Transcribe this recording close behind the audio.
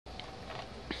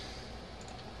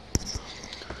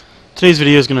Today's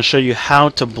video is going to show you how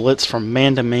to blitz from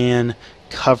man-to-man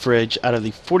coverage out of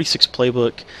the 46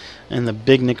 playbook in the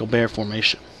big nickel bear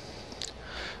formation.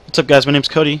 What's up, guys? My name's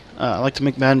Cody. I like to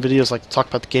make Madden videos, I like to talk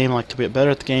about the game, I like to get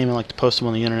better at the game, I like to post them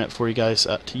on the internet for you guys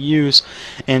to use.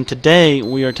 And today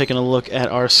we are taking a look at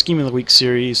our Scheme of the Week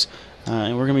series,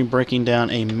 and we're going to be breaking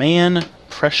down a man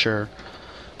pressure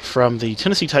from the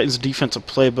Tennessee Titans defensive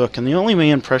playbook. And the only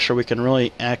man pressure we can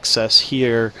really access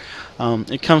here,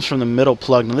 it comes from the middle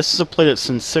plug. Now this is a play that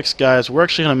sends 6 guys. We're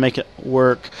actually going to make it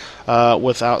work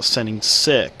without sending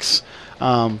 6.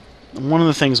 One of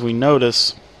the things we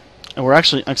notice, and we're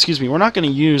not going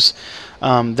to use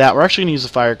that. We're actually going to use the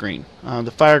fire green.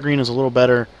 The fire green is a little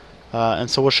better, and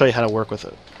so we'll show you how to work with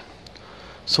it.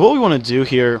 So what we want to do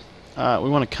here, we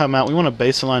want to come out, we want a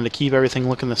baseline to keep everything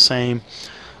looking the same.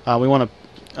 We want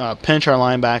to pinch our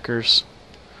linebackers.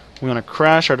 We want to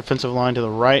crash our defensive line to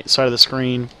the right side of the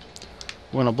screen.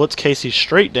 We want to blitz Casey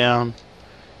straight down,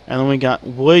 and then we got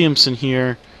Williamson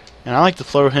here, and I like to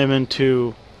throw him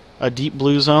into a deep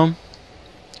blue zone,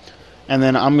 and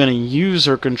then I'm going to use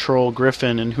or control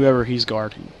Griffin and whoever he's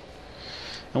guarding.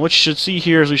 And what you should see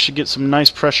here is we should get some nice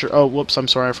pressure. Oh, whoops, I'm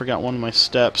sorry, I forgot one of my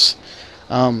steps.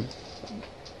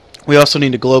 We also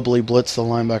need to globally blitz the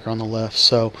linebacker on the left.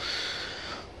 So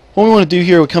what we want to do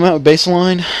here, we come out with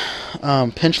baseline,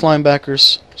 pinch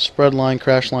linebackers, spread line,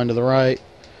 crash line to the right,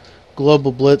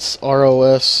 global blitz,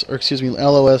 LOS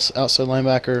outside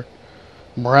linebacker,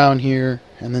 Brown here,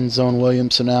 and then zone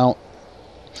Williamson out.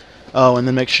 Oh, and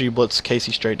then make sure you blitz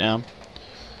Casey straight down,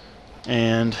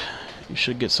 and you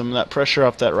should get some of that pressure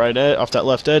off that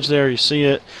left edge there. You see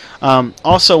it.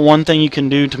 Also, one thing you can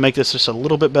do to make this just a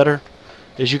little bit better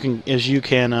is you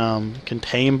can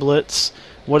contain blitz.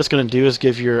 What it's going to do is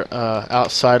give your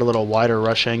outside a little wider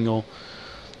rush angle,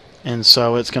 and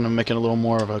so it's going to make it a little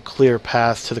more of a clear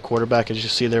path to the quarterback, as you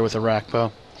see there with the rack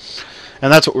bow.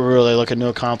 And that's what we're really looking to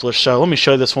accomplish. So let me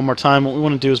show you this one more time. What we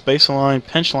want to do is baseline,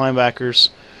 pinch linebackers,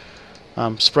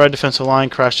 spread defensive line,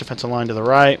 crash defensive line to the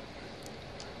right.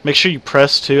 Make sure you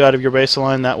press 2 out of your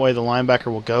baseline. That way the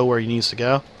linebacker will go where he needs to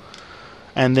go.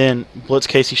 And then blitz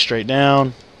Casey straight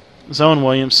down, zone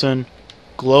Williamson,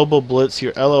 global blitz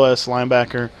your LOS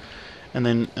linebacker, and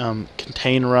then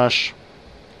contain rush.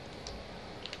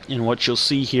 And what you'll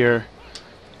see here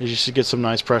is you should get some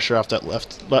nice pressure off that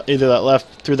left,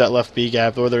 through that left B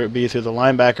gap, whether it be through the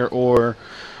linebacker or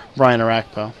Brian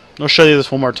Arakpo. I'll show you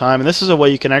this one more time, and this is a way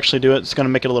you can actually do it. It's going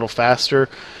to make it a little faster.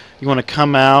 You want to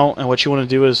come out, and what you want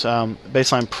to do is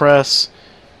baseline press,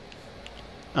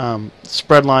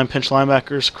 spread line, pinch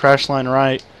linebackers, crash line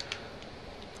right,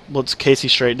 blitz Casey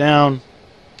straight down,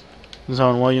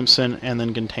 zone Williamson, and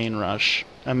then contain rush.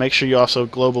 And make sure you also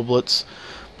global blitz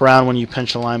Brown when you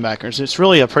pinch the linebackers. It's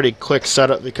really a pretty quick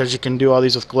setup because you can do all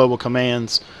these with global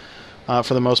commands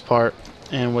for the most part.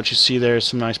 And what you see there is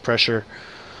some nice pressure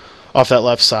off that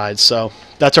left side. So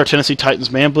that's our Tennessee Titans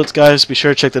man blitz, guys. Be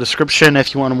sure to check the description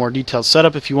if you want a more detailed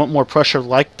setup. If you want more pressure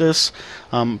like this,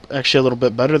 actually a little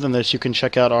bit better than this, you can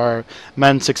check out our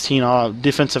Madden 16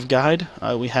 defensive guide.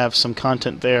 We have some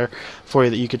content there for you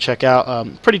that you could check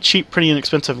out. Pretty cheap, pretty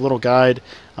inexpensive little guide,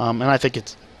 and I think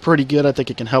it's pretty good. I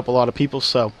think it can help a lot of people,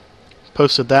 so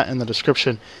posted that in the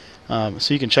description,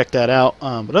 so you can check that out.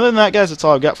 But other than that, guys, that's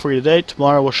all I've got for you today.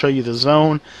 Tomorrow we'll show you the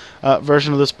zone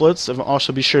version of this blitz, and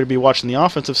also be sure to be watching the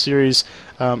offensive series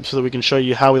so that we can show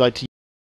you how we like to